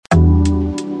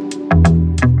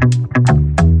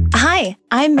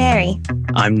I'm Mary.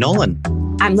 I'm Nolan.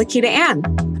 I'm Lakita Ann.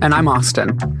 And I'm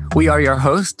Austin. We are your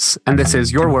hosts, and this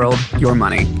is Your World, Your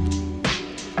Money.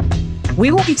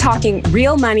 We will be talking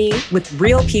real money with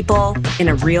real people in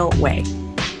a real way.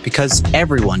 Because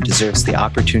everyone deserves the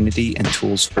opportunity and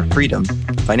tools for freedom,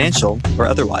 financial or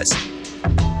otherwise.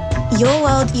 Your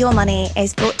World, Your Money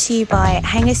is brought to you by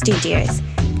Hangar Studios,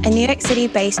 a New York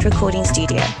City-based recording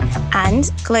studio,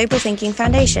 and Global Thinking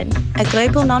Foundation, a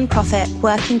global non-profit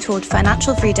working toward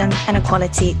financial freedom and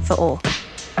equality for all.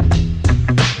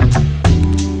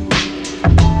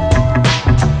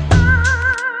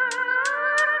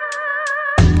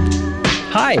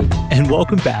 Hi, and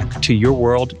welcome back to Your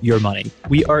World, Your Money.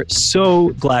 We are so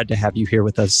glad to have you here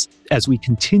with us as we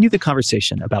continue the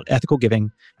conversation about ethical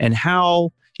giving and how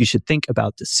you should think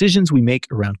about decisions we make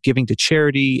around giving to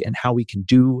charity and how we can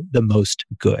do the most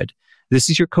good. This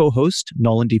is your co-host,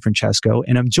 Nolan DeFrancesco,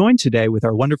 and I'm joined today with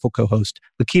our wonderful co-host,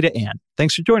 Lakita Ann.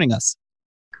 Thanks for joining us.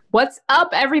 What's up,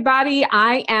 everybody?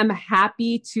 I am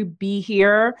happy to be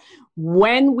here.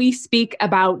 When we speak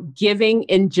about giving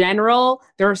in general,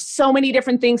 there are so many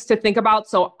different things to think about.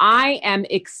 So I am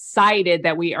excited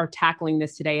that we are tackling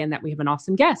this today and that we have an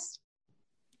awesome guest.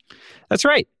 That's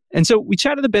right. And so we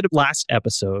chatted a bit last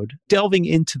episode, delving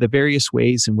into the various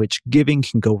ways in which giving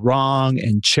can go wrong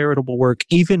and charitable work,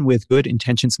 even with good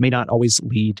intentions, may not always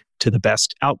lead to the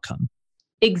best outcome.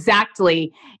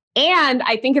 Exactly. And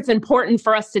I think it's important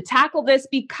for us to tackle this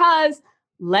because,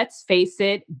 let's face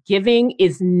it, giving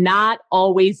is not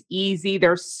always easy.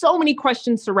 There's so many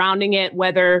questions surrounding it,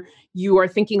 whether you are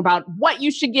thinking about what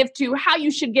you should give to, how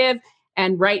you should give.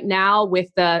 And right now, with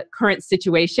the current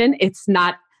situation, it's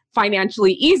not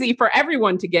financially easy for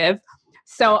everyone to give.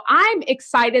 So I'm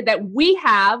excited that we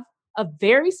have a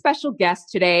very special guest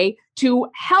today to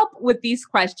help with these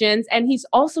questions. And he's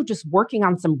also just working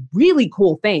on some really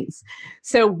cool things.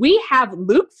 So we have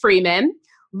Luke Freeman.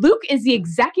 Luke is the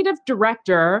executive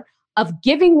director of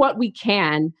Giving What We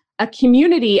Can, a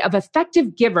community of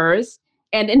effective givers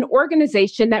and an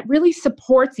organization that really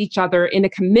supports each other in a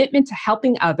commitment to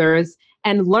helping others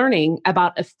and learning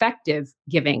about effective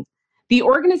giving. The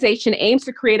organization aims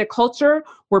to create a culture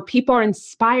where people are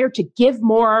inspired to give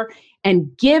more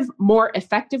and give more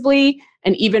effectively.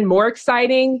 And even more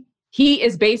exciting, he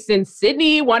is based in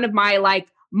Sydney, one of my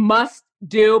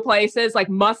must-do places,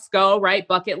 must-go, right,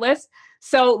 bucket list.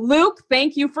 So Luke,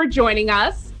 thank you for joining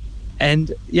us.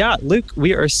 And yeah, Luke,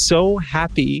 we are so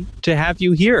happy to have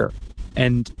you here.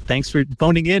 And thanks for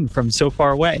phoning in from so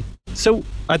far away. So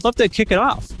I'd love to kick it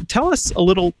off. Tell us a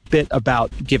little bit about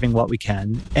Giving What We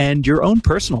Can and your own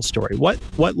personal story. What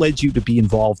led you to be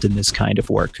involved in this kind of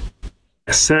work?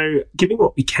 So Giving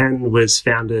What We Can was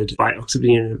founded by Oxford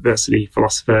University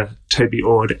philosopher Toby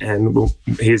Ord and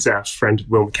his friend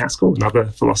Will MacAskill, another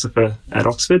philosopher at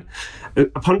Oxford.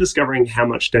 Upon discovering how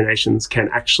much donations can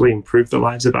actually improve the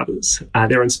lives of others,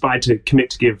 they're inspired to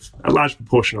commit to give a large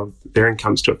proportion of their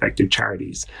incomes to effective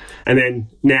charities. And then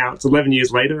now it's 11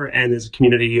 years later, and there's a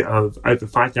community of over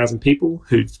 5,000 people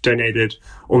who've donated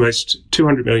almost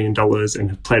 $200 million and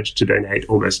have pledged to donate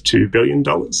almost $2 billion.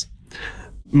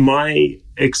 My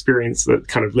experience that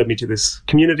kind of led me to this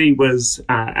community was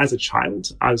as a child,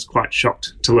 I was quite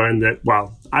shocked to learn that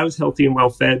while I was healthy and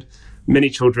well-fed, many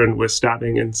children were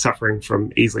starving and suffering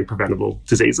from easily preventable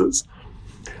diseases.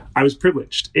 I was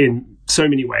privileged in so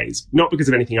many ways, not because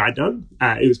of anything I'd done.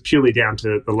 It was purely down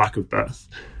to the luck of birth.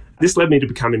 This led me to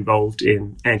become involved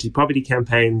in anti-poverty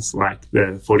campaigns like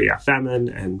the 40-Hour Famine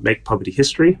and Make Poverty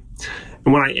History.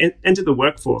 And when I entered the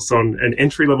workforce on an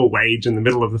entry-level wage in the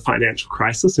middle of the financial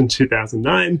crisis in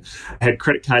 2009, I had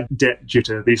credit card debt due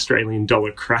to the Australian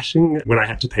dollar crashing when I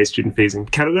had to pay student fees in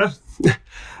Canada.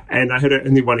 And I had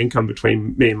only one income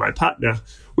between me and my partner.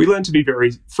 We learned to be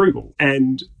very frugal.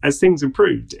 And as things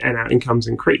improved and our incomes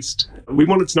increased, we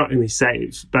wanted to not only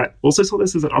save, but also saw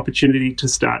this as an opportunity to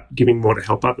start giving more to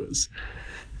help others.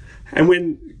 And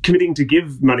when committing to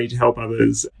give money to help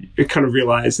others, I kind of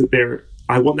realized that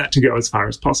I want that to go as far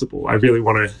as possible. I really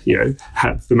want to,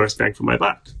 have the most bang for my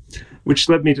buck, which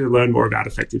led me to learn more about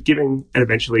effective giving and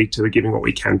eventually to the Giving What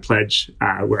We Can pledge,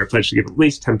 where I pledge to give at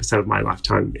least 10% of my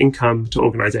lifetime income to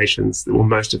organizations that will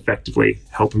most effectively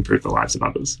help improve the lives of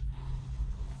others.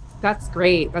 That's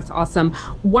great. That's awesome.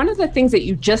 One of the things that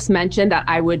you just mentioned that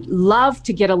I would love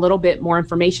to get a little bit more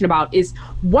information about is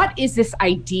what is this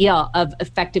idea of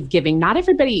effective giving? Not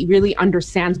everybody really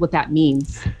understands what that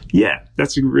means. Yeah,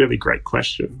 that's a really great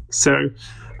question. So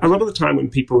a lot of the time when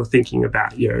people are thinking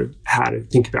about, how to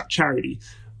think about charity,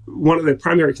 one of the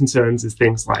primary concerns is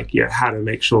things like, how to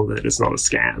make sure that it's not a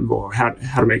scam, or how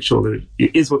to make sure that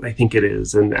it is what they think it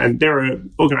is. And there are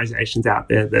organizations out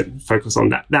there that focus on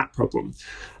that problem.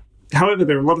 However,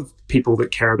 there are a lot of people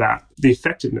that care about the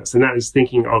effectiveness, and that is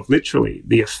thinking of literally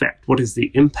the effect. What is the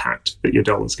impact that your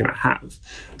dollar is going to have?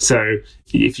 So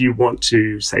if you want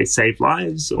to, say, save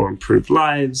lives or improve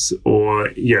lives or,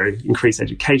 increase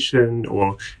education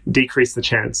or decrease the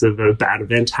chance of a bad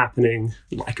event happening,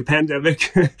 like a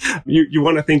pandemic, you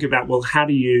want to think about, well, how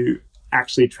do you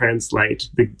actually translate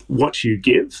what you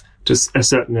give to a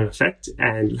certain effect,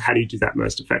 and how do you do that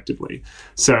most effectively?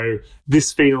 So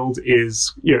this field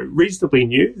is reasonably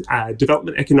new.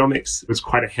 Development economics was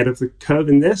quite ahead of the curve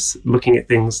in this, looking at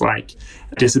things like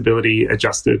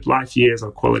disability-adjusted life years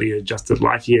or quality-adjusted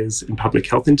life years in public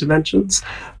health interventions.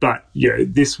 But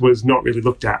this was not really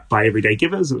looked at by everyday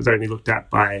givers. It was only looked at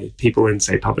by people in,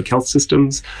 say, public health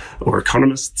systems or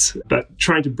economists. But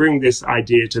trying to bring this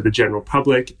idea to the general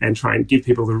public and try and give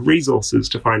people the resources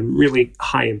to find really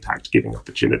high impact giving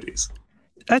opportunities.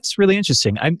 That's really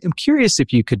interesting. I'm curious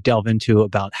if you could delve into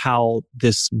about how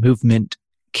this movement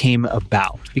came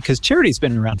about, because charity's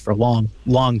been around for a long,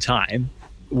 long time.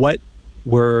 What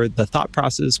were the thought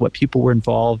process, what people were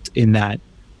involved in that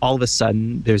all of a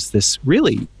sudden there's this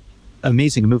really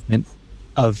amazing movement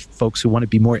of folks who want to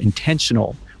be more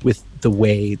intentional with the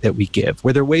way that we give?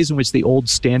 Were there ways in which the old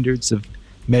standards of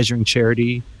measuring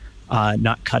charity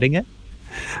not cutting it?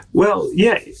 Well,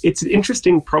 yeah, it's an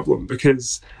interesting problem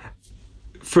because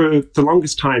for the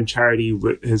longest time, charity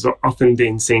has often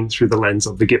been seen through the lens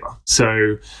of the giver.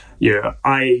 So,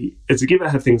 I, as a giver,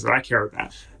 have things that I care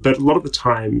about, but a lot of the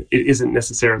time it isn't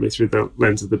necessarily through the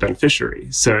lens of the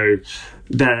beneficiary. So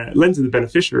the lens of the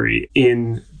beneficiary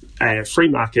in a free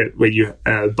market where you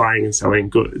are buying and selling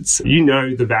goods,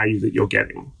 the value that you're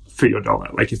getting for your dollar.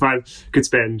 Like if I could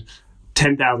spend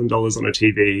 $10,000 on a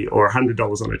TV or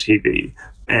 $100 on a TV,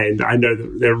 and I know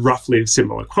that they're roughly of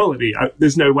similar quality,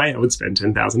 there's no way I would spend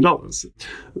 $10,000.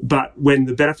 But when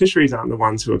the beneficiaries aren't the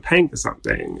ones who are paying for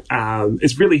something,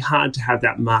 it's really hard to have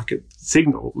that market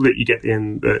signal that you get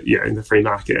in the free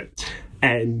market.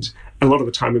 And a lot of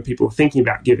the time when people are thinking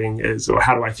about giving is, or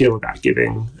how do I feel about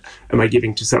giving? Am I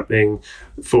giving to something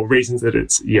for reasons that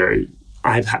it's,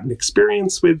 I've had an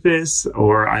experience with this,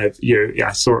 or I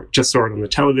saw it on the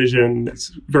television. It's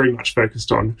very much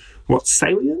focused on what's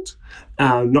salient,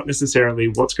 not necessarily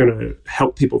what's going to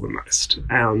help people the most.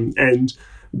 And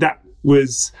that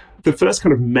was the first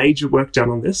kind of major work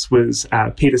done on this was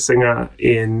Peter Singer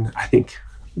in, I think,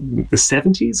 the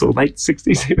 70s or late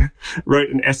 60s, wrote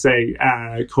an essay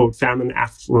called Famine,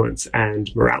 Affluence and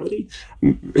Morality.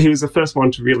 He was the first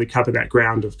one to really cover that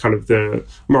ground of kind of the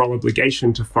moral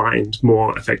obligation to find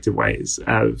more effective ways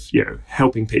of,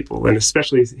 helping people. And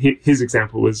especially his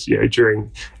example was,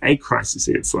 during a crisis.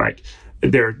 It's like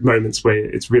there are moments where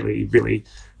it's really, really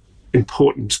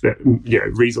important that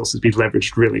resources be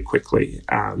leveraged really quickly,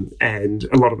 and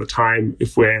a lot of the time,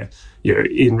 if we're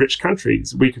in rich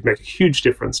countries, we could make a huge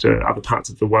difference to other parts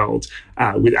of the world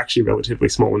with actually a relatively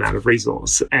small amount of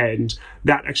resource. And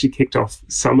that actually kicked off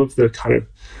some of the kind of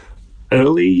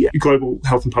early global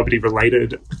health and poverty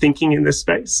related thinking in this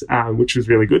space, which was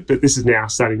really good. But this is now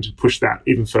starting to push that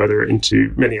even further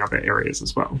into many other areas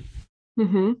as well.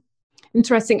 Mm-hmm.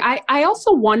 Interesting. I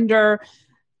also wonder,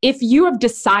 if you have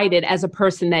decided as a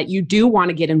person that you do want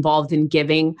to get involved in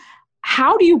giving,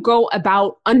 how do you go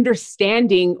about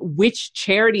understanding which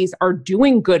charities are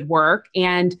doing good work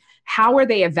and how are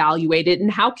they evaluated, and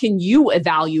how can you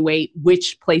evaluate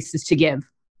which places to give?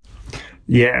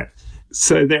 Yeah.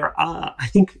 So there are, I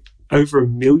think, over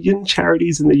 1 million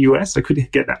charities in the US. I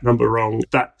could get that number wrong,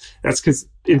 but that's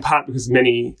in part because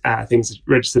many things are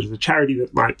registered as a charity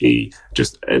that might be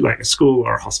just like a school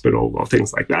or a hospital or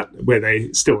things like that, where they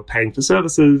still are paying for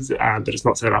services, but it's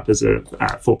not set up as a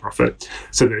for-profit.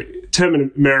 So the term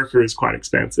in America is quite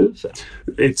expansive.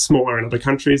 It's smaller in other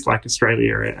countries like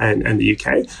Australia and the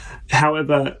UK.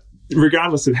 However,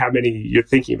 regardless of how many you're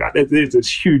thinking about, there's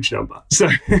this huge number. So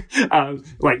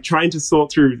trying to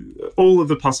sort through all of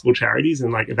the possible charities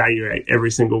and evaluate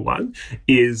every single one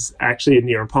is actually a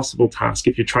near impossible task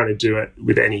if you're trying to do it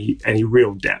with any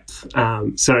real depth.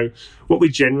 So what we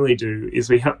generally do is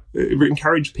we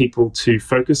encourage people to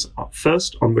focus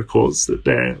first on the cause that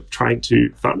they're trying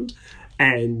to fund,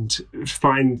 and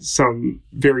find some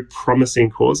very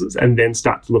promising causes, and then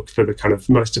start to look for the kind of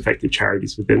most effective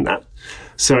charities within that.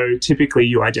 So typically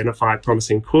you identify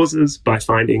promising causes by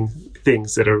finding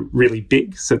things that are really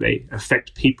big. So they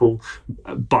affect people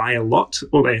by a lot,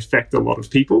 or they affect a lot of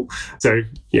people. So,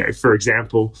 for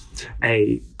example,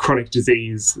 a chronic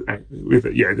disease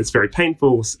that's very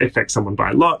painful affects someone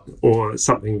by a lot, or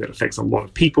something that affects a lot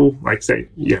of people, like say,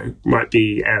 might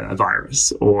be a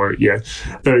virus, or,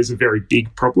 those are very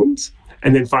big problems.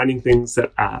 And then finding things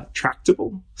that are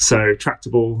tractable. So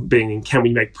tractable being, can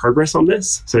we make progress on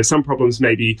this? So some problems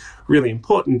may be really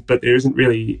important, but there isn't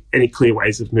really any clear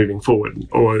ways of moving forward,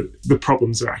 or the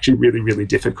problems are actually really, really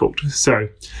difficult. So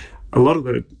a lot of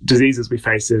the diseases we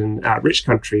face in rich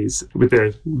countries, with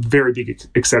a very big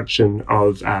exception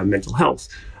of mental health,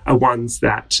 are ones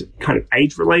that kind of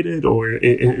age-related or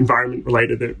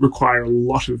environment-related that require a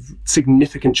lot of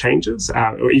significant changes,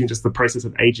 or even just the process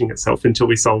of aging itself. Until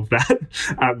we solve that,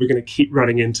 we're going to keep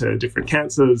running into different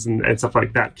cancers and stuff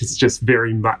like that, because it's just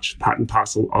very much part and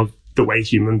parcel of the way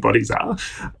human bodies are.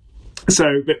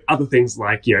 So, but other things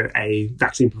like, a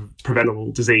vaccine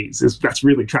preventable disease, that's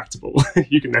really tractable.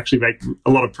 You can actually make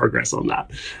a lot of progress on that.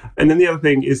 And then the other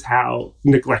thing is how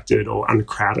neglected or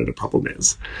uncrowded a problem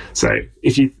is. So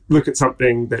if you look at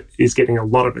something that is getting a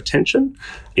lot of attention,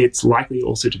 it's likely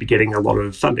also to be getting a lot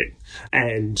of funding.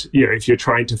 And, if you're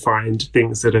trying to find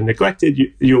things that are neglected,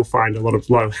 you'll find a lot of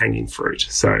low-hanging fruit.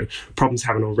 So problems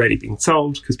haven't already been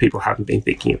solved because people haven't been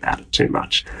thinking about it too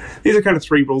much. These are kind of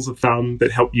 3 rules of thumb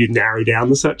that help you narrow down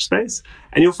the search space.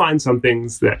 And you'll find some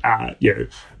things that are,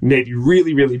 maybe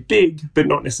really, really big, but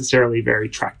not necessarily very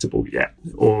tractable yet.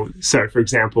 Or so, for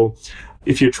example,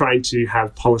 if you're trying to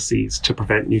have policies to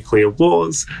prevent nuclear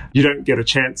wars, you don't get a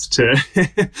chance to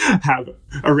have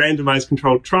a randomized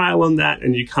controlled trial on that,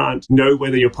 and you can't know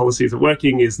whether your policies are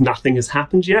working, is nothing has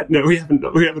happened yet. No, we haven't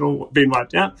all been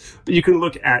wiped out. But you can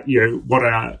look at, what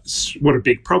are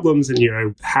big problems,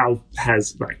 and, how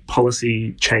has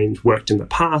policy change worked in the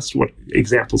past? What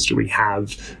examples do we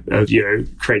have of,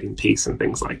 creating peace and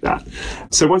things like that?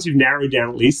 So once you've narrowed down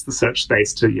at least the search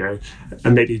space to,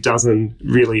 maybe a dozen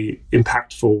really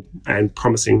impactful and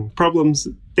promising problems,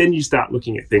 then you start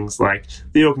looking at things like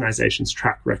the organization's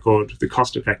track record, the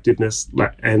cost effectiveness,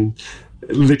 and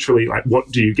literally what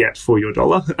do you get for your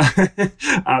dollar?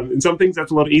 And some things that's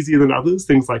a lot easier than others.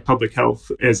 Things like public health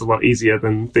is a lot easier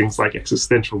than things like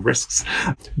existential risks.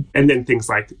 And then things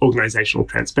like organizational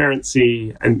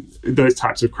transparency and those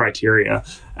types of criteria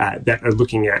that are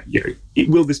looking at,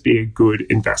 will this be a good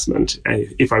investment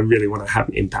if I really want to have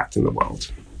an impact in the world?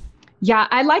 Yeah,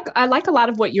 I like a lot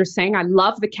of what you're saying. I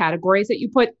love the categories that you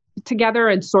put together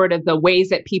and sort of the ways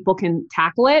that people can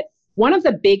tackle it. One of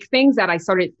the big things that I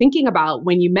started thinking about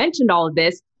when you mentioned all of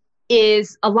this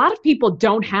is a lot of people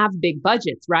don't have big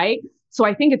budgets, right? So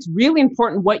I think it's really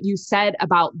important what you said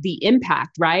about the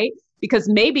impact, right? Because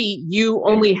maybe you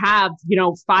only have,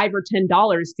 $5 or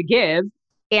 $10 to give.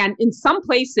 And in some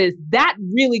places that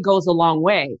really goes a long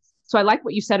way. So I like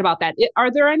what you said about that.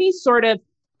 Are there any sort of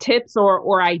tips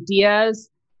or ideas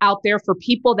out there for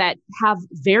people that have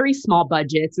very small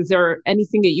budgets? Is there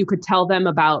anything that you could tell them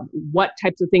about what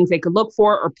types of things they could look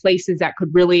for, or places that could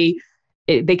really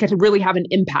have an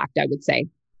impact, I would say?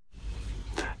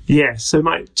 Yeah, so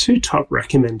my 2 top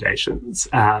recommendations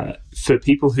for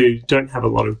people who don't have a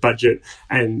lot of budget,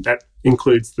 and that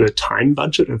includes the time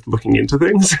budget of looking into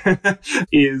things,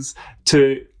 is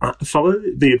to follow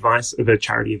the advice of a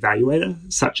charity evaluator,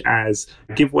 such as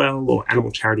GiveWell or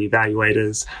Animal Charity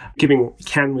Evaluators.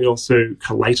 We also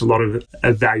collate a lot of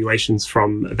evaluations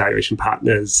from evaluation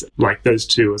partners like those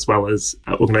 2, as well as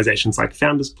organizations like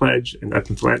Founders Pledge and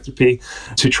Open Philanthropy,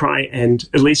 to try and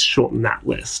at least shorten that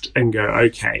list and go,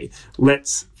 okay,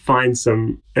 let's find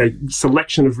a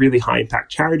selection of really high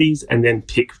impact charities and then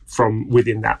pick from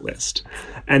within that list.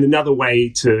 And another way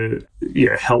to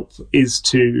help is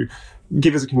to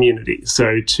give as a community.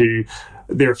 So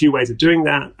there are a few ways of doing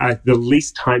that. The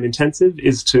least time intensive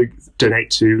is to donate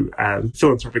to a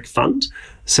philanthropic fund.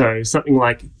 So something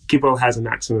like GiveWell has a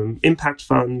maximum impact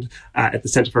fund. At the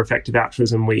Centre for Effective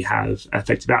Altruism, we have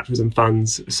effective altruism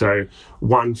funds. So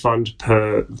 1 fund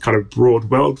per kind of broad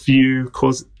worldview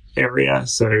cause area.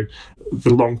 So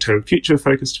the long-term future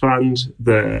focused fund,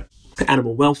 the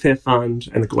Animal Welfare Fund,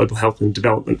 and the Global Health and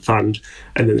Development Fund,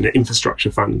 and then an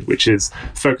infrastructure fund, which is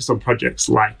focused on projects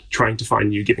like trying to find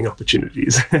new giving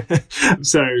opportunities.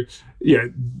 So,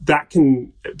 that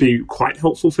can be quite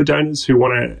helpful for donors who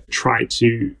want to try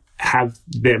to have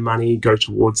their money go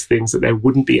towards things that they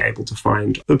wouldn't be able to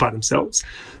find by themselves.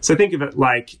 So think of it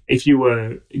like if you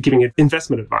were giving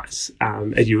investment advice,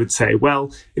 and you would say,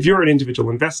 well, if you're an individual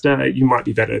investor, you might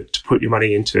be better to put your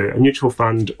money into a mutual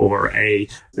fund or a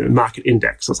market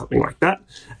index or something like that,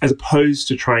 as opposed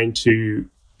to trying to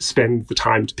spend the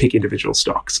time to pick individual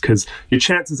stocks, because your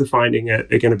chances of finding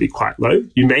it are going to be quite low.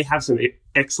 You may have some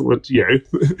excellent, you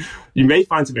may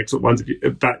find some excellent ones,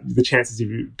 but the chances of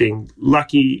you being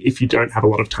lucky if you don't have a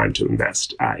lot of time to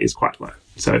invest is quite low.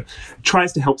 So it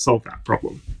tries to help solve that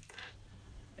problem.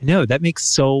 No, that makes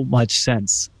so much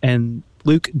sense. And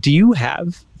Luke, do you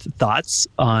have thoughts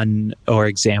on or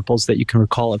examples that you can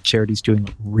recall of charities doing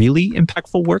really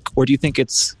impactful work? Or do you think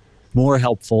it's more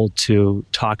helpful to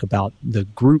talk about the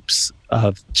groups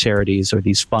of charities or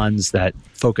these funds that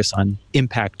focus on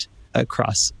impact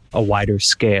across a wider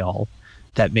scale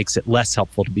that makes it less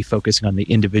helpful to be focusing on the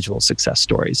individual success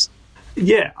stories?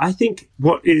 Yeah, I think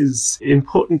what is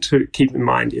important to keep in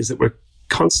mind is that we're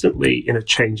constantly in a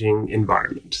changing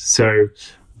environment. So,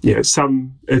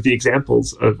 some of the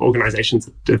examples of organizations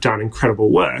that have done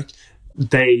incredible work,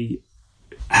 they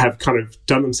have kind of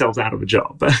done themselves out of a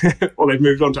job or they've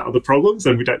moved on to other problems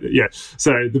and we don't,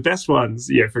 So the best ones,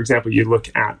 for example, you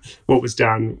look at what was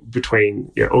done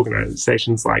between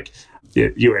organizations like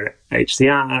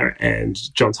UNHCR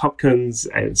and Johns Hopkins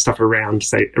and stuff around,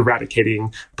 say,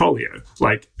 eradicating polio.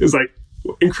 It's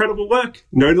incredible work,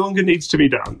 no longer needs to be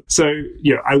done. So,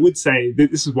 I would say that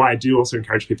this is why I do also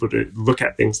encourage people to look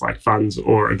at things like funds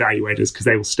or evaluators, because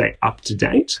they will stay up to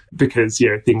date, because,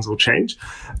 things will change.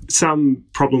 Some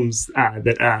problems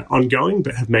that are ongoing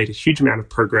but have made a huge amount of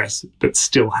progress but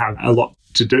still have a lot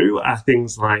to do are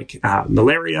things like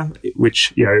malaria,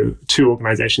 which, two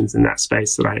organizations in that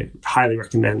space that I highly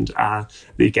recommend are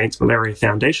the Against Malaria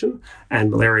Foundation and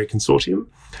Malaria Consortium.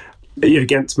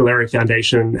 Against Malaria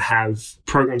Foundation have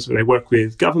programs where they work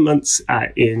with governments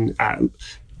in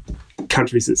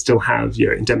countries that still have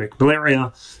endemic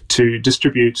malaria to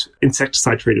distribute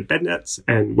insecticide-treated bed nets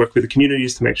and work with the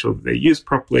communities to make sure that they're used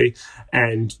properly.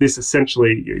 And this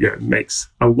essentially makes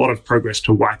a lot of progress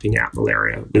to wiping out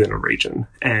malaria within a region.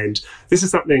 And this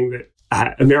is something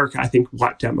that America, I think,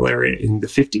 wiped out malaria in the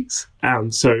 50s.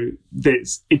 So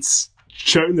it's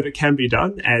shown that it can be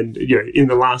done. And, in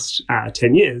the last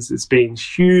 10 years, there's been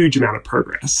huge amount of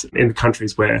progress in the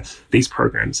countries where these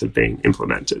programs have been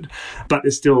implemented. But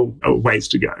there's still a ways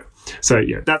to go. So,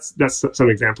 that's some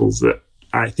examples that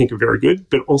I think are very good,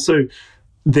 but also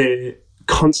they're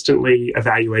constantly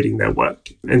evaluating their work.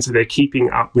 And so they're keeping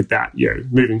up with that,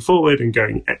 moving forward and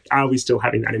going, are we still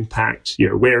having that impact?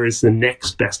 Where is the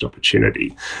next best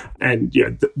opportunity? And,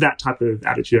 that type of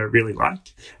attitude I really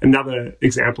like. Another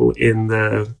example in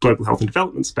the global health and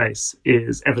development space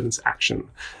is Evidence Action.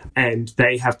 And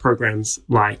they have programs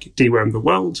like Deworm the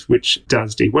World, which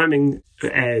does deworming.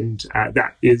 And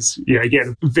that is,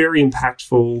 again, very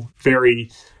impactful,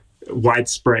 very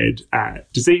widespread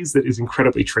disease that is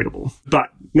incredibly treatable. But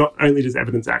not only does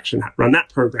Evidence Action run that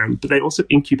program, but they also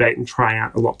incubate and try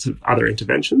out lots of other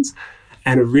interventions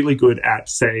and are really good at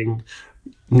saying,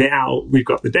 now we've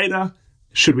got the data,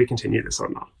 should we continue this or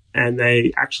not? And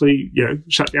they actually,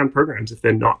 shut down programs if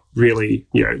they're not really,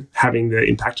 having the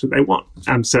impact that they want.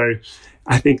 So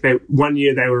I think one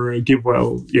year they were a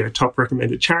GiveWell, top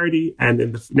recommended charity, and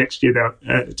then the next year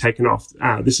they were taken off.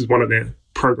 This is one of their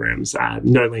programs,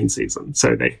 No Lean Season.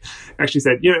 So they actually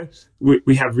said,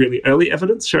 we have really early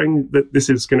evidence showing that this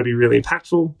is going to be really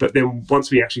impactful, but then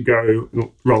once we actually go and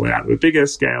roll it out at a bigger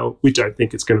scale, we don't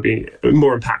think it's going to be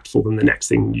more impactful than the next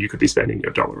thing you could be spending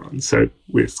your dollar on. So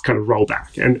we've kind of rolled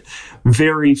back, and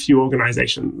very few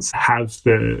organizations have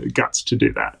the guts to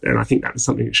do that. And I think that is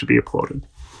something that should be applauded.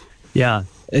 Yeah.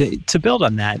 To build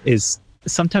on that is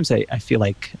sometimes I feel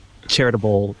like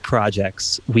charitable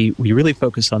projects, we really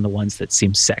focus on the ones that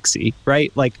seem sexy,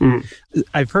 right?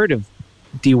 I've heard of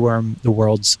Deworm the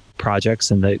World's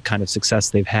projects and the kind of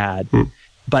success they've had.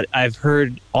 But I've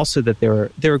heard also that there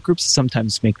are groups that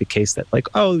sometimes make the case that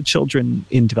children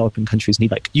in developing countries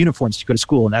need uniforms to go to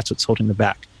school, and that's what's holding them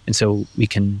back. And so we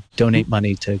can donate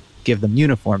money to give them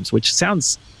uniforms, which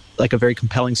sounds like a very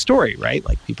compelling story, right?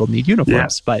 People need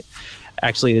uniforms, but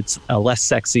actually it's a less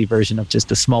sexy version of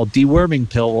just a small deworming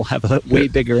pill will have a way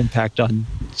bigger impact on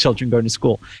children going to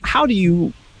school. How do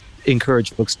you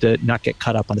encourage folks to not get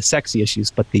caught up on the sexy issues,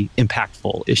 but the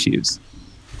impactful issues?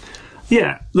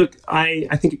 Yeah, look, I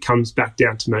think it comes back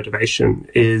down to motivation.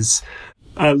 Is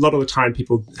a lot of the time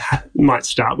people might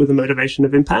start with a motivation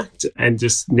of impact and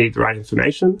just need the right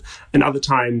information. And other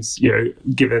times,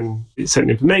 given certain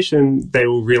information, they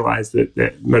will realize that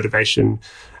that motivation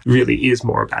really is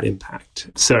more about impact.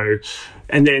 So,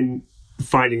 and then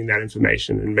finding that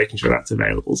information and making sure that's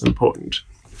available is important.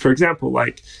 For example,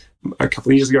 a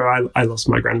couple of years ago, I lost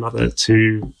my grandmother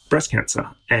to breast cancer.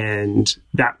 And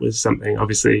that was something,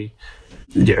 obviously,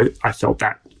 I felt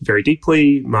that very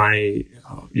deeply. My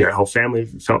whole family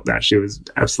felt that. She was an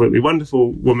absolutely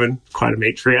wonderful woman, quite a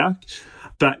matriarch.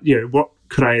 But, what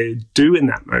could I do in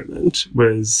that moment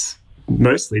was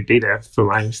mostly be there for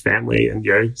my family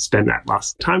and, spend that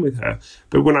last time with her.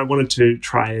 But when I wanted to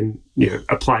try and,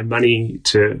 apply money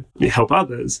to help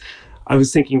others, I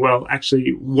was thinking, well,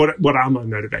 actually, what are my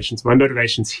motivations? My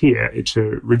motivations here are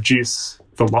to reduce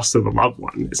the loss of a loved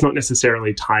one. It's not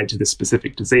necessarily tied to this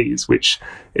specific disease, which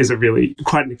is a really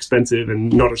quite an expensive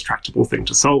and not as tractable thing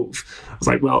to solve. I was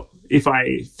like, well, if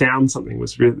I found something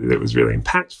that was really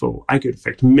impactful, I could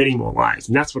affect many more lives.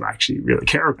 And that's what I actually really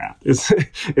care about is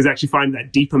actually find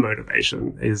that deeper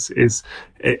motivation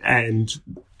and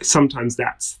sometimes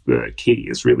that's the key,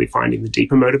 is really finding the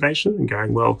deeper motivation and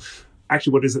going, well,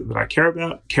 actually, what is it that I care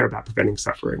about? Care about preventing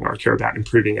suffering, or I care about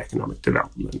improving economic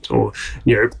development, or,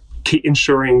 keep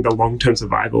ensuring the long-term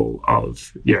survival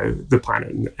of, the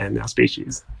planet and our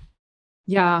species.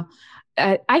 Yeah.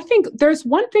 I think there's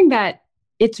one thing that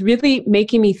it's really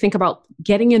making me think about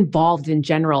getting involved in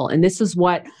general. And this is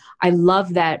what I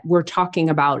love that we're talking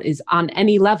about, is on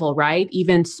any level, right?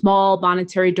 Even small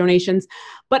monetary donations.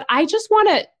 But I just want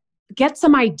to get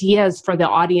some ideas for the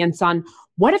audience on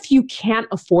what if you can't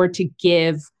afford to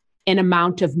give an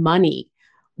amount of money?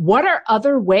 What are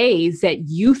other ways that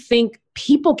you think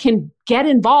people can get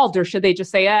involved? Or should they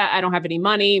just say, I don't have any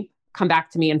money, come back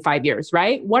to me in 5 years,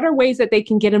 right? What are ways that they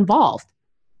can get involved?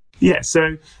 Yeah,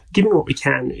 so Giving What We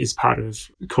Can is part of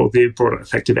called the broader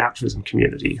effective altruism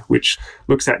community, which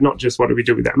looks at not just what do we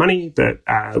do with that money, but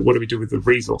what do we do with the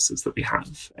resources that we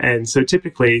have. And so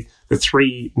typically the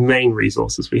three main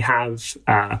resources we have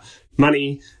are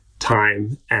money,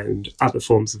 time, and other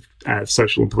forms of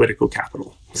social and political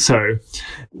capital. So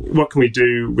what can we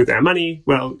do with our money?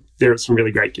 Well, there are some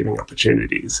really great giving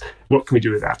opportunities. What can we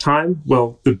do with our time?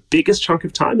 Well, the biggest chunk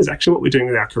of time is actually what we're doing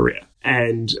with our career.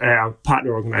 And our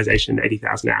partner organization,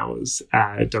 80,000 Hours,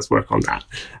 does work on that.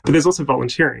 But there's also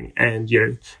volunteering. And,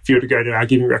 if you were to go to our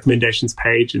giving recommendations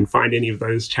page and find any of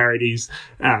those charities,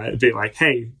 be like,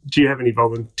 hey, do you have any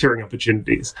volunteering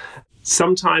opportunities?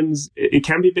 Sometimes it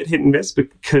can be a bit hit and miss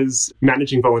because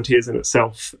managing volunteers in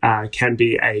itself can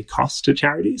be a cost to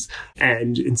charities.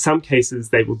 And in some cases,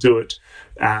 they will do it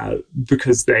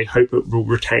because they hope it will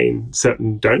retain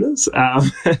certain donors.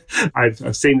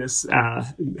 I've seen this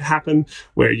happen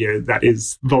where, that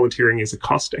is volunteering is a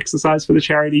cost exercise for the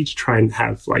charity to try and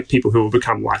have people who will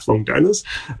become lifelong donors.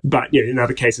 But, in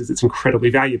other cases, it's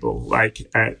incredibly valuable. Like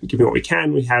at Giving What We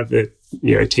Can, we have a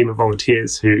team of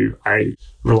volunteers who I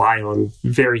rely on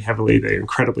very heavily. They're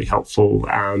incredibly helpful.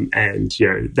 And,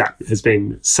 that has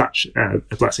been such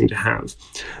a blessing to have.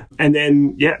 And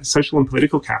then, social and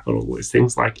political capital is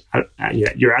things like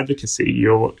your advocacy,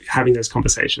 you're having those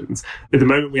conversations. At the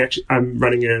moment, I'm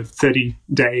running a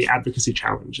 30-day advocacy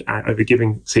challenge over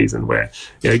giving season where,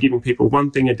 giving people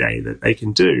one thing a day that they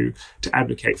can do to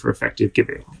advocate for effective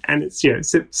giving. And it's,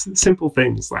 simple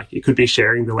things like it could be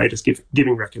sharing the latest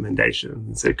giving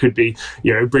recommendations. It could be,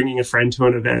 bringing a friend to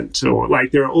an event, or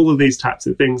there are all of these types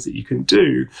of things that you can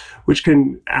do, which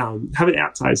can have an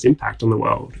outsized impact on the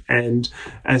world. And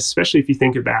especially if you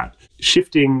think about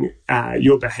shifting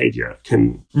your behavior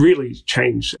can really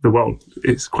change the world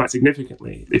quite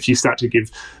significantly. If you start to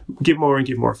give more and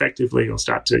give more effectively, or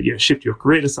start to shift your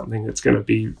career to something that's going to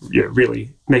be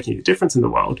really making a difference in the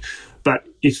world. But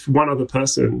if one other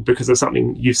person, because of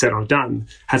something you've said or done,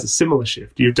 has a similar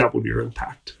shift, you've doubled your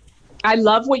impact. I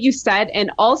love what you said. And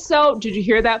also, did you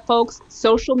hear that, folks?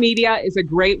 Social media is a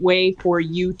great way for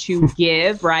you to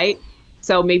give, right?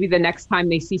 So maybe the next time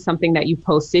they see something that you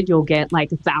posted, you'll get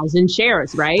 1,000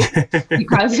 shares, right?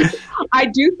 Because I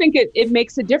do think it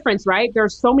makes a difference, right?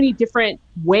 There's so many different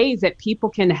ways that people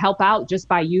can help out just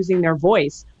by using their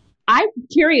voice. I'm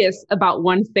curious about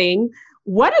one thing.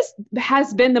 What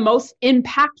has been the most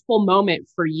impactful moment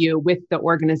for you with the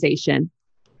organization?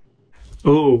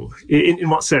 Oh, in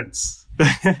what sense?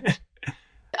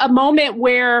 A moment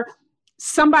where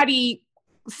somebody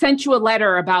sent you a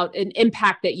letter about an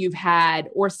impact that you've had,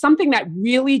 or something that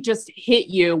really just hit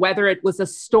you, whether it was a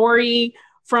story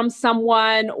from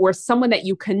someone or someone that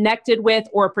you connected with,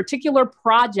 or a particular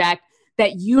project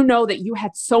that that you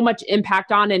had so much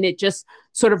impact on, and it just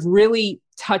sort of really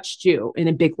touched you in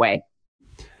a big way.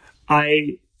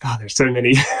 There's so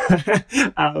many.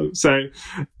 So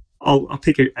I'll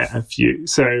pick a few.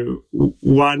 So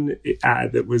one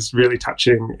that was really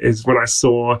touching is when I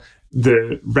saw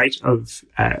the rate of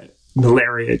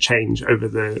malaria change over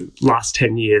the last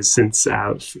 10 years since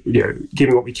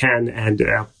Giving What We Can and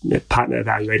our partner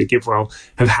evaluator GiveWell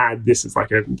have had this as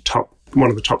a top one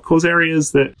of the top cause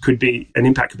areas that an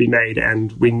impact could be made.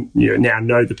 And we now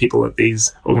know the people at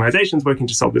these organizations working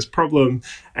to solve this problem.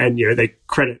 And, they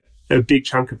credit a big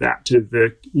chunk of that to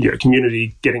the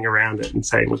community getting around it and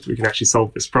saying, look, we can actually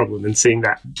solve this problem, and seeing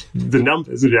that the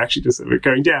numbers that are actually just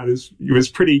going down was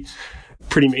pretty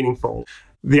meaningful.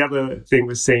 The other thing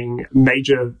was seeing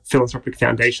major philanthropic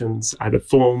foundations either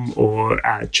form or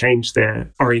change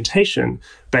their orientation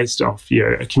based off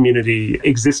a community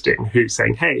existing who's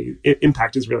saying, hey,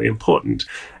 impact is really important.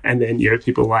 And then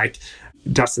people like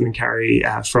Dustin and Carrie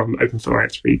from Open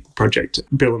Philanthropy Project,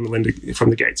 Bill and Melinda from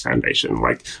the Gates Foundation,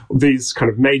 like these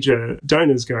kind of major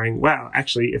donors going, wow,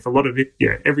 actually, if a lot of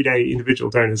everyday individual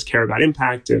donors care about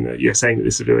impact and you're saying that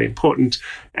this is really important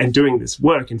and doing this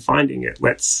work and finding it,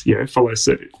 let's follow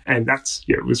suit. And that's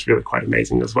was really quite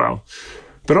amazing as well.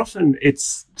 But often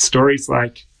it's stories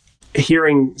like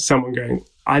hearing someone going,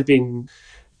 I've been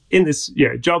in this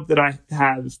job that I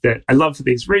have that I love for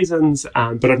these reasons,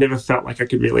 but I've never felt like I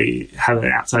could really have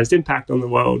an outsized impact on the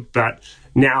world. But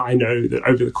now I know that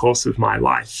over the course of my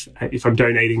life, if I'm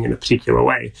donating in a particular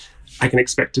way, I can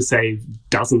expect to save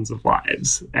dozens of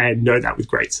lives and know that with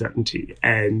great certainty.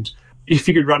 And if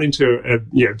you could run into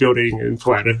a building and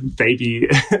pull out a baby,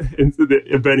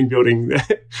 a burning building,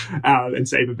 and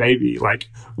save a baby like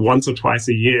once or twice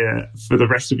a year for the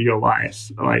rest of your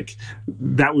life, like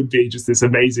that would be just this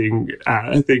amazing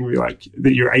thing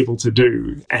that you're able to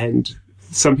do. And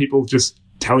some people just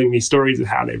telling me stories of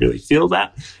how they really feel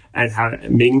that and how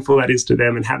meaningful that is to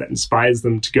them and how that inspires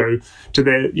them to go to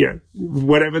their,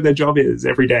 whatever their job is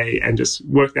every day and just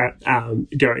work that,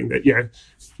 going that,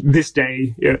 this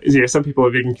day, some people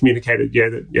have even communicated,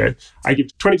 that, I give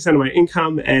 20% of my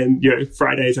income and,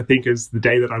 Fridays, I think, is the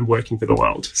day that I'm working for the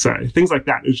world. So things like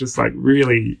that is just like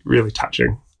really, really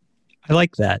touching. I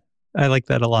like that. I like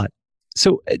that a lot.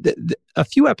 So a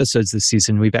few episodes this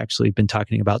season, we've actually been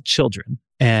talking about children.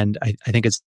 And I think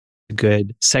it's a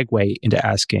good segue into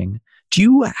asking, do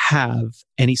you have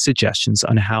any suggestions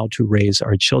on how to raise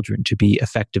our children to be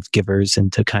effective givers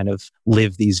and to kind of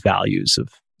live these values of,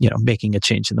 making a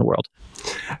change in the world?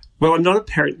 Well, I'm not a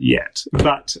parent yet,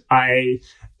 but I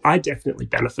definitely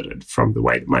benefited from the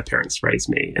way that my parents raised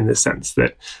me, in the sense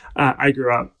that I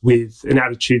grew up with an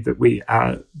attitude that we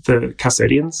are the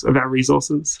custodians of our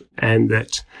resources, and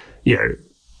that,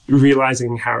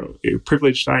 realizing how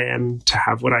privileged I am to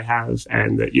have what I have,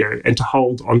 and that, and to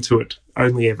hold onto it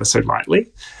only ever so lightly,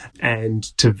 and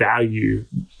to value,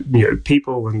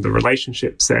 people and the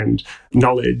relationships and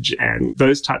knowledge and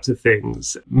those types of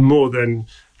things more than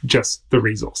just the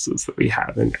resources that we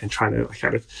have, and trying to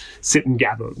kind of sit and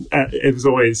gather. It was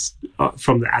always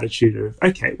from the attitude of,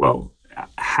 okay, well,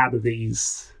 how do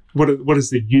these... What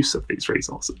is the use of these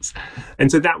resources? And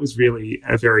so that was really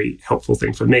a very helpful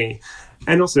thing for me.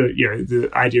 And also, the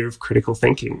idea of critical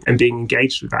thinking and being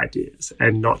engaged with ideas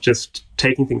and not just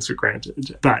taking things for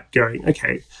granted, but going,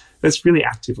 okay, let's really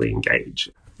actively engage.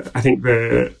 I think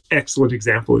the excellent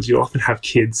example is you often have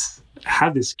kids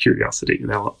have this curiosity.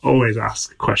 They'll always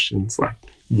ask questions like,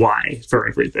 why for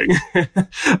everything.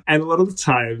 And a lot of the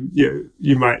time,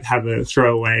 you might have a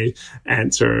throwaway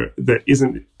answer that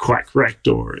isn't quite correct,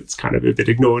 or it's kind of a bit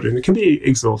ignored, and it can be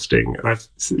exhausting. And I've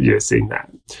seen that.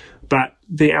 But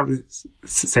being able to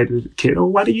say to the kid, oh,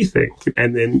 what do you think?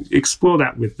 And then explore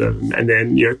that with them, and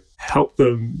then, help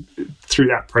them through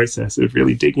that process of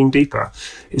really digging deeper,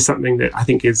 is something that I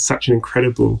think is such an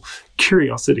incredible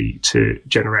curiosity to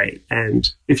generate.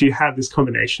 And if you have this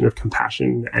combination of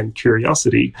compassion and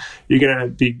curiosity, you're going to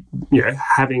be,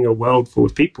 having a world full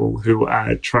of people who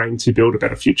are trying to build a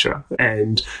better future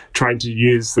and trying to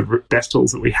use the best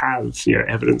tools that we have,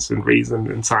 evidence and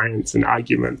reason and science and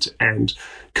argument, and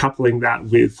coupling that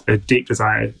with a deep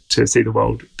desire to see the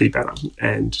world be better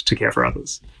and to care for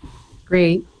others.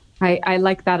 Great. I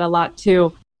like that a lot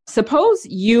too. Suppose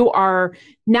you are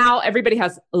now, everybody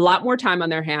has a lot more time on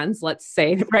their hands, let's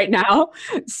say right now.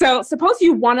 So suppose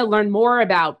you want to learn more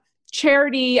about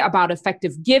charity, about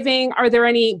effective giving. Are there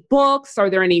any books? Are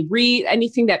there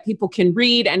anything that people can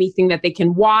read, anything that they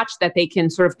can watch, that they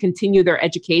can sort of continue their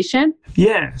education?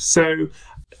 Yeah. So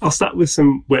I'll start with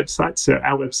some websites. So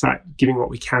our website,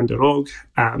 givingwhatwecan.org,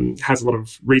 has a lot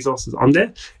of resources on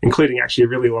there, including actually a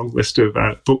really long list of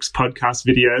books, podcasts,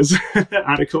 videos,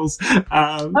 articles.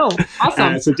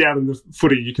 Awesome. So down in the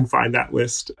footer, you can find that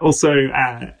list. Also,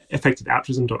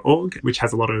 effectivealtruism.org, which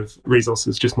has a lot of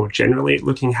resources just more generally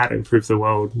looking how to improve the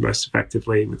world most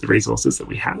effectively with the resources that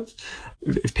we have.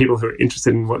 If people who are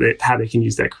interested in how they can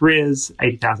use their careers,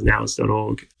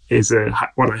 80,000hours.org is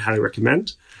one I highly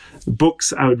recommend.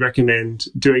 Books, I would recommend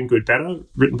Doing Good Better,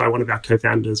 written by one of our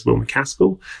co-founders, Will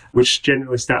MacAskill, which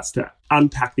generally starts to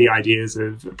unpack the ideas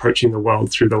of approaching the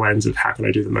world through the lens of how can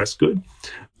I do the most good.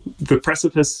 The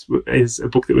Precipice is a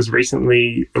book that was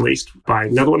recently released by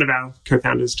another one of our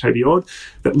co-founders, Toby Ord,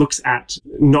 that looks at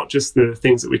not just the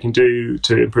things that we can do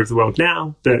to improve the world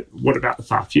now, but what about the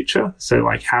far future? So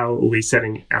like, how are we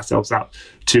setting ourselves up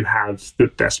to have the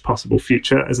best possible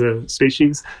future as a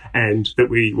species, and that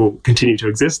we will continue to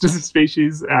exist as a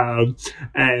species?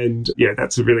 And yeah,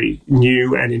 that's a really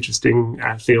new and interesting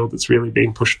field that's really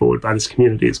being pushed forward by this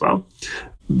community as well.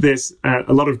 There's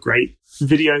a lot of great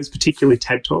videos, particularly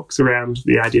TED Talks, around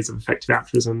the ideas of effective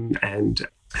altruism and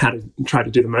how to try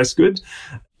to do the most good.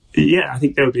 Yeah, I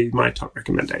think that would be my top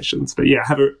recommendations. But yeah, I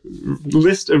have a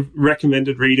list of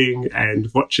recommended reading and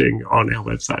watching on our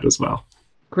website as well.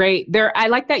 Great. I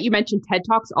like that you mentioned TED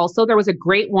Talks also. There was a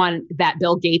great one that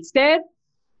Bill Gates did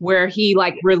where he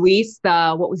released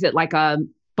a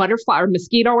butterfly or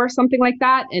mosquito or something like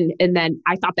that. And then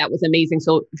I thought that was amazing.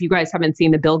 So if you guys haven't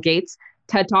seen the Bill Gates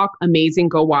TED Talk, amazing,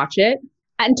 go watch it.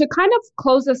 And to kind of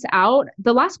close us out,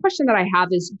 the last question that I have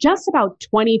is just about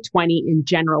 2020 in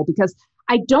general, because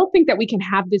I don't think that we can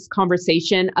have this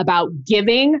conversation about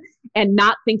giving and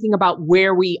not thinking about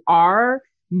where we are,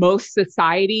 most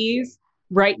societies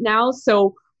right now.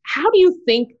 So how do you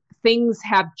think things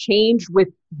have changed with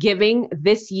giving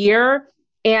this year?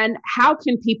 And how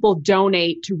can people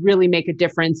donate to really make a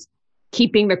difference,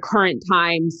 keeping the current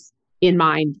times in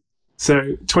mind? So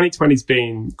 2020's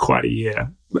been quite a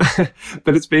year,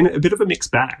 but it's been a bit of a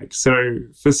mixed bag. So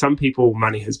for some people,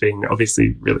 money has been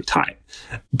obviously really tight.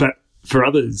 But for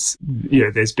others,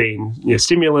 there's been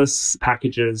stimulus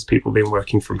packages, people have been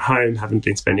working from home, haven't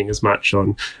been spending as much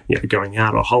on going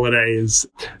out or holidays.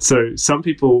 So some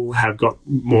people have got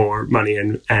more money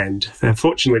and have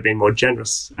fortunately been more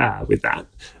generous with that,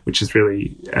 which is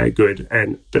really good.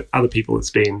 But other people,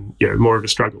 it's been more of a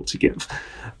struggle to give.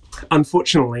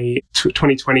 Unfortunately,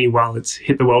 2020, while it's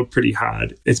hit the world pretty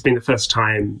hard, it's been the first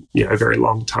time, a very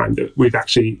long time, that we've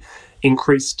actually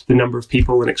increased the number of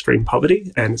people in extreme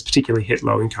poverty, and it's particularly hit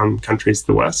low-income countries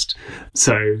the worst.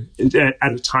 So at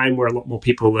a time where a lot more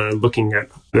people are looking at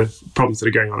the problems that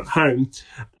are going on at home,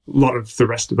 a lot of the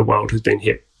rest of the world has been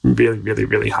hit really, really,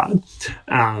 really hard.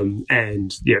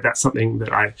 And yeah, that's something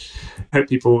that I hope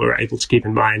people are able to keep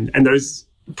in mind. And those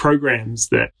programs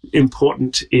that are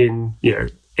important in,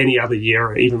 any other year,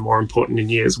 or even more important in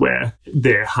years where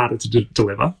they're harder to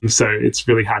deliver. So it's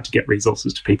really hard to get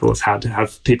resources to people. It's hard to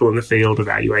have people in the field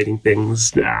evaluating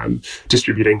things,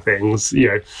 distributing things,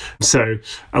 So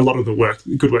a lot of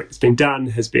the good work that's been done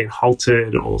has been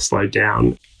halted or slowed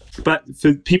down. But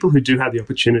for people who do have the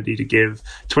opportunity to give,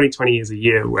 2020 is a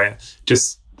year where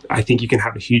I think you can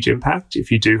have a huge impact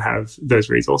if you do have those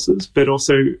resources, but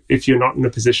also if you're not in a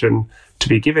position to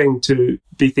be giving, to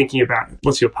be thinking about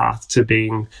what's your path to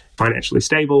being financially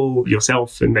stable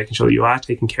yourself and making sure you are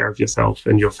taking care of yourself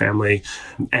and your family.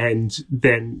 And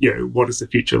then, what does the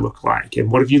future look like?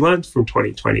 And what have you learned from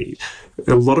 2020?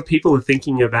 A lot of people are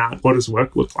thinking about what does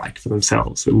work look like for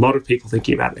themselves. A lot of people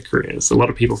thinking about their careers. A lot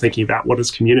of people thinking about what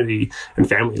does community and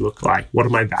family look like? What are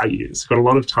my values? Got a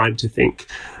lot of time to think.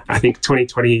 I think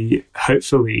 2020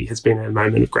 hopefully has been a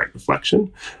moment of great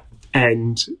reflection.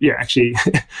 And actually,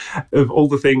 of all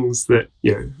the things that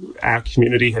our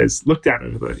community has looked at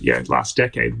over the last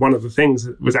decade, one of the things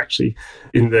that was actually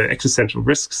in the existential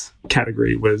risks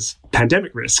category was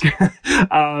pandemic risk.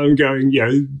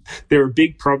 There are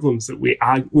big problems that we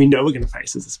know we're going to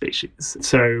face as a species.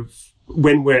 So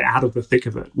when we're out of the thick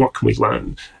of it, what can we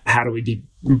learn? How do we be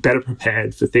better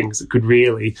prepared for things that could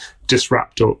really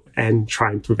disrupt and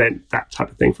try and prevent that type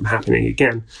of thing from happening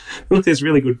again? Look, there's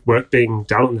really good work being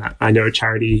done on that. I know a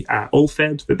charity,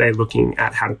 AllFed, that they're looking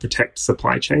at how to protect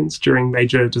supply chains during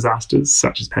major disasters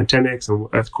such as pandemics and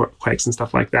earthquakes and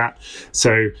stuff like that.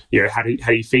 So, how do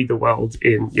you feed the world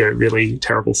in really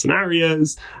terrible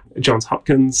scenarios? Johns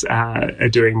Hopkins are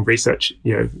doing research,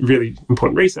 really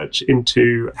important research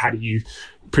into how do you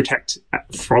protect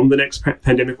from the next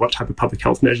pandemic? What type of public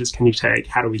health measures can you take?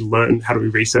 How do we learn? How do we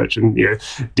research and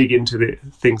dig into the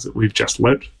things that we've just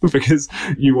learned? Because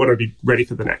you want to be ready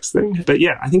for the next thing. But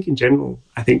I think in general,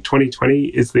 2020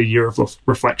 is the year of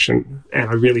reflection, and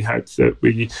I really hope that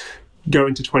we go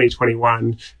into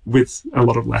 2021 with a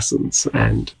lot of lessons.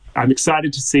 And I'm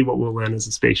excited to see what we'll learn as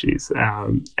a species.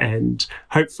 And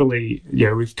hopefully,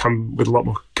 we've come with a lot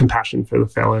more compassion for the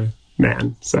fellow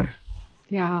man. So,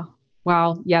 yeah.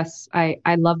 Wow. Yes. I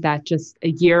love that. Just a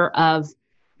year of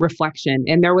reflection.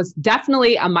 And there was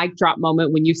definitely a mic drop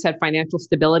moment when you said financial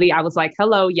stability. I was like,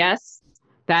 hello, yes,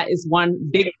 That is one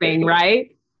big thing,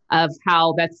 right? Of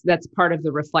how that's part of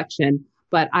the reflection.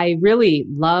 But I really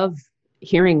love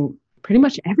hearing pretty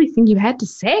much everything you had to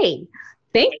say.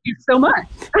 Thank you so much.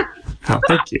 Oh,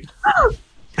 thank you.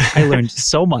 I learned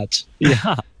so much.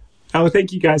 Yeah. Oh,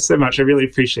 thank you guys so much. I really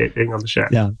appreciate being on the show.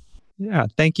 Yeah. Yeah.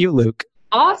 Thank you, Luke.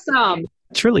 Awesome.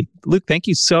 Truly. Luke, thank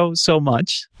you so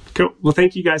much. Cool. Well,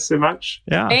 thank you guys so much.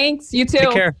 Yeah. Thanks. You too.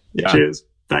 Take care. Yeah. Cheers.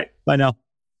 Bye. Bye now.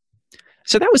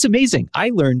 So that was amazing.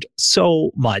 I learned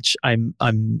so much. I'm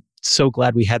so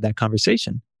glad we had that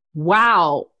conversation.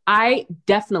 Wow. I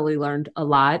definitely learned a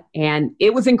lot, and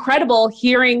it was incredible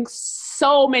hearing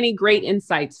so many great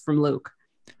insights from Luke.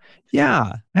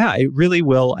 Yeah. Yeah. It really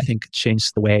will, I think,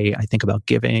 change the way I think about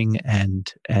giving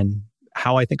and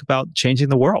how I think about changing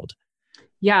the world.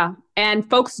 Yeah. And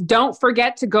folks, don't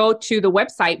forget to go to the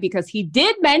website because he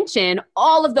did mention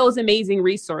all of those amazing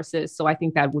resources. So I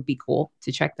think that would be cool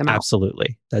to check them out.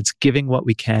 Absolutely. That's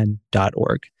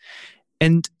givingwhatwecan.org.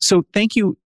 And so thank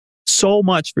you so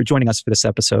much for joining us for this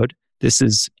episode. This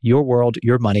is Your World,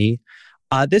 Your Money.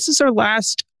 This is our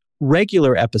last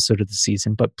regular episode of the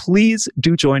season, but please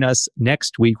do join us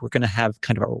next week. We're going to have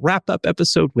kind of a wrap-up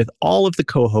episode with all of the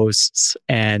co-hosts,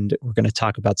 and we're going to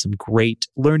talk about some great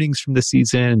learnings from the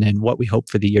season and what we hope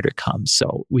for the year to come.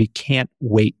 So we can't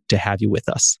wait to have you with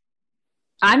us.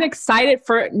 I'm excited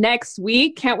for next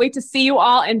week. Can't wait to see you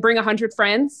all and bring 100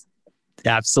 friends.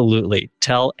 Absolutely.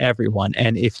 Tell everyone.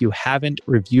 And if you haven't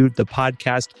reviewed the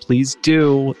podcast, please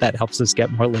do. That helps us get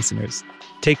more listeners.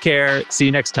 Take care. See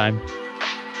you next time.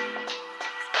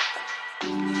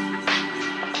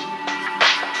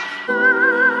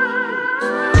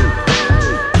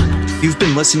 You've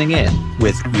been listening in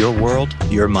with Your World,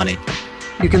 Your Money.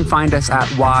 You can find us at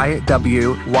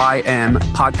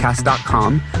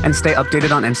ywmpodcast.com and stay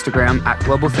updated on Instagram at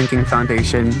Global Thinking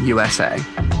Foundation USA.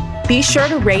 Be sure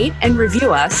to rate and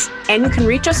review us, and you can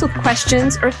reach us with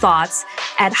questions or thoughts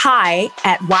at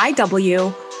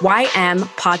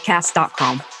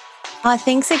hi@ywmpodcast.com. Our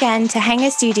thanks again to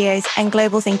Hanger Studios and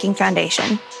Global Thinking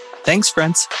Foundation. Thanks,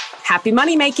 friends. Happy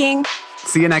money making!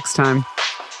 See you next time.